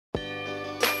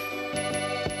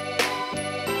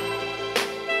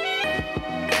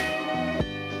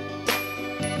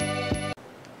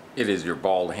It is your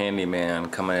bald handyman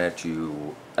coming at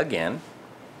you again,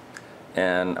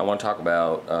 and I want to talk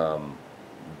about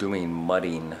doing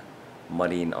mudding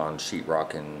on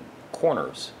sheetrock and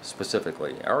corners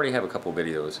specifically. I already have a couple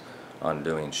videos on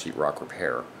doing sheetrock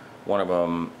repair. One of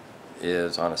them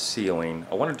is on a ceiling.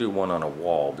 I want to do one on a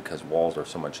wall because walls are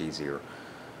so much easier.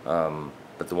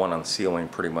 But the one on the ceiling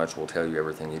pretty much will tell you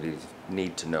everything you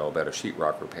need to know about a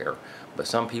sheetrock repair. But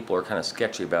some people are kind of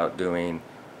sketchy about doing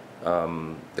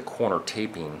the corner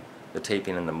taping, the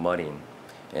taping and the mudding.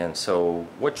 And so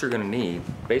what you're going to need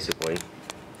basically,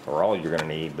 or all you're going to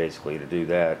need basically to do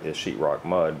that is sheetrock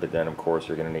mud, but then of course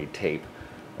you're going to need tape.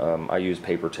 I use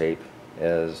paper tape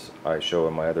as I show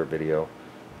in my other video,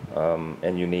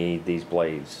 and you need these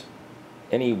blades.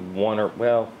 Any one or,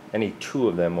 well, any two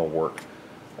of them will work.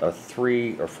 A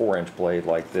 3 or 4 inch blade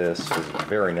like this is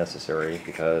very necessary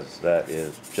because that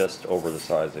is just over the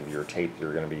size of your tape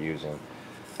you're going to be using.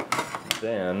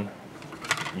 Then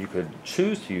you could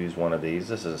choose to use one of these.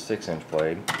 This is a 6 inch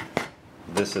blade.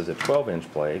 This is a 12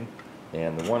 inch blade.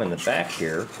 And the one in the back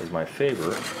here is my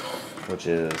favorite, which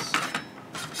is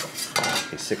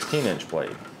a 16 inch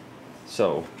blade.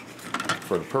 So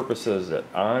for the purposes that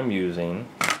I'm using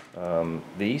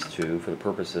these two, for the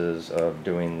purposes of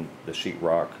doing the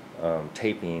sheetrock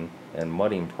taping and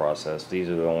mudding process, these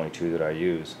are the only two that I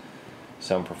use.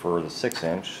 Some prefer the 6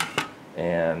 inch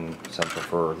and some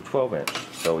prefer the 12 inch.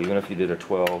 So even if you did a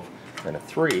 12 and a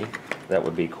 3, that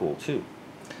would be cool too.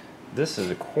 This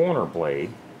is a corner blade,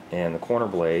 and the corner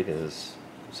blade is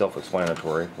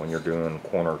self-explanatory. When you're doing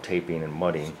corner taping and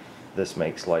mudding, this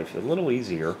makes life a little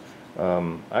easier.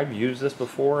 I've used this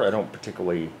before. I don't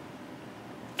particularly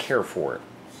care for it.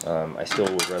 I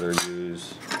still would rather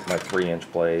use my 3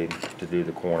 inch blade to do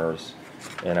the corners,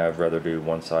 and I'd rather do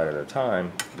one side at a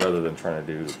time rather than trying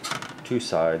to do two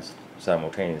sides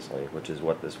simultaneously, which is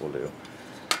what this will do.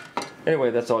 Anyway,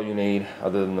 that's all you need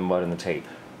other than the mud and the tape.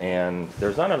 And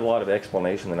there's not a lot of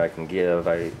explanation that I can give.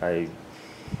 I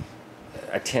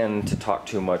tend to talk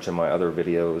too much in my other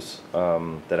videos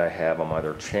that I have on my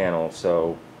other channel,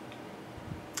 so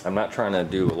I'm not trying to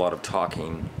do a lot of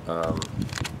talking. A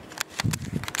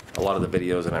lot of the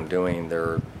videos that I'm doing,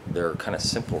 they're kind of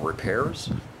simple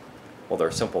repairs. Well, they're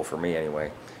simple for me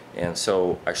anyway. And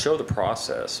so I show the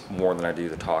process more than I do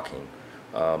the talking.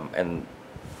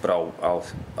 But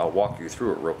I'll walk you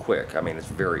through it real quick. I mean, it's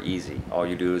very easy. All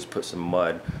you do is put some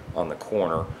mud on the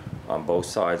corner, on both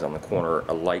sides on the corner,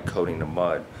 a light coating of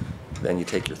mud. Then you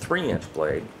take your 3 inch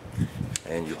blade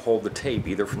and you hold the tape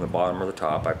either from the bottom or the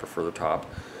top. I prefer the top.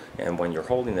 And when you're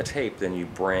holding the tape, then you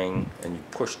bring and you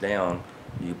push down,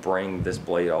 you bring this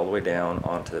blade all the way down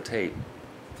onto the tape,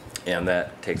 and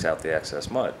that takes out the excess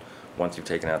mud. Once you've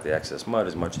taken out the excess mud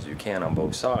as much as you can on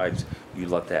both sides, you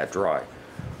let that dry.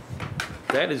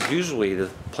 That is usually the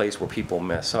place where people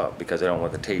mess up because they don't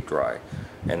let the tape dry,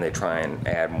 and they try and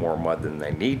add more mud than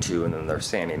they need to, and then they're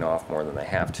sanding off more than they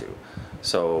have to.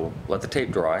 So let the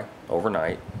tape dry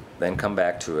overnight, then come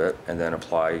back to it, and then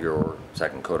apply your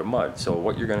second coat of mud. So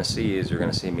what you're going to see is you're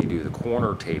going to see me do the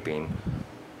corner taping,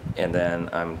 and then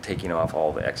I'm taking off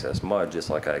all the excess mud just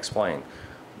like I explained.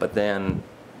 But then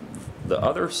the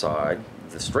other side,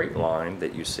 the straight line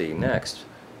that you see next,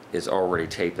 is already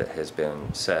tape that has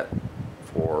been set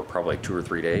for probably 2 or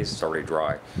 3 days. It's already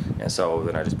dry. And so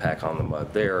then I just pack on the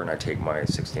mud there, and I take my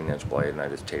 16 inch blade and I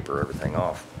just taper everything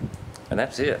off. And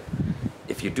that's it.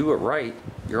 If you do it right,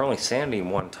 you're only sanding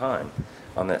one time.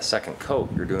 On that second coat,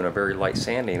 you're doing a very light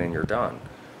sanding and you're done.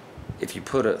 If you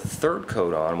put a third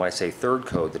coat on, when I say third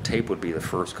coat, the tape would be the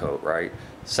first coat, right?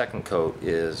 Second coat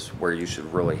is where you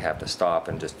should really have to stop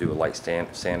and just do a light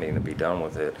sanding and be done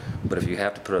with it. But if you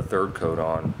have to put a third coat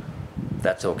on,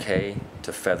 that's okay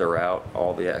to feather out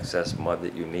all the excess mud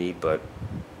that you need, but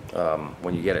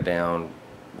when you get it down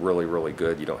really, really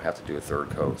good, you don't have to do a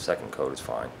third coat. Second coat is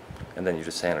fine. And then you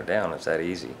just sand it down. It's that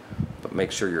easy. But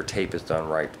make sure your tape is done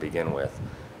right to begin with.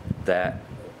 That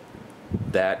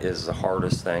is the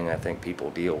hardest thing I think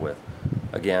people deal with.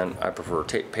 Again, I prefer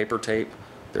paper tape.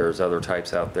 There's other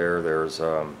types out there. There's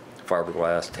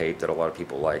fiberglass tape that a lot of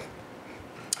people like.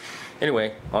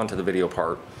 Anyway, on to the video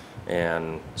part,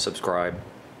 and subscribe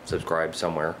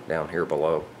somewhere down here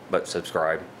below, but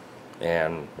subscribe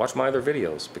and watch my other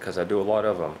videos because I do a lot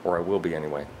of them, or I will be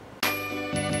anyway.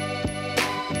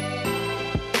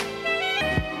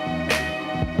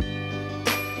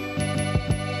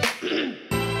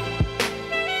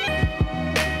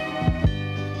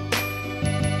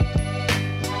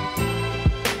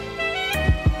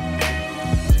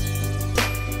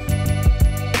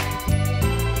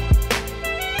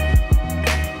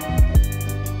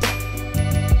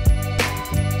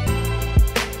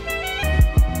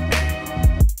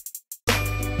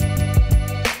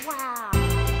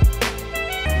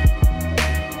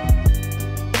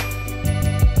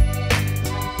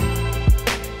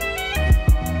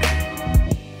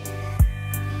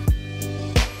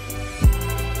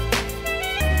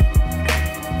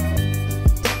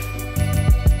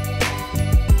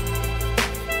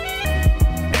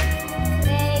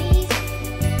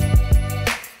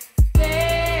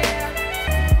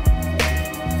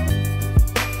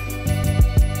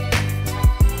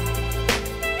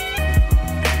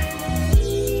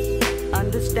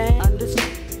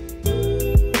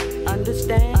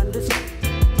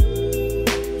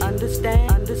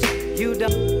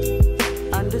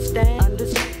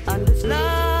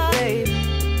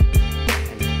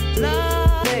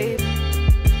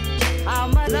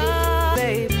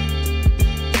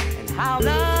 piled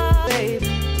up.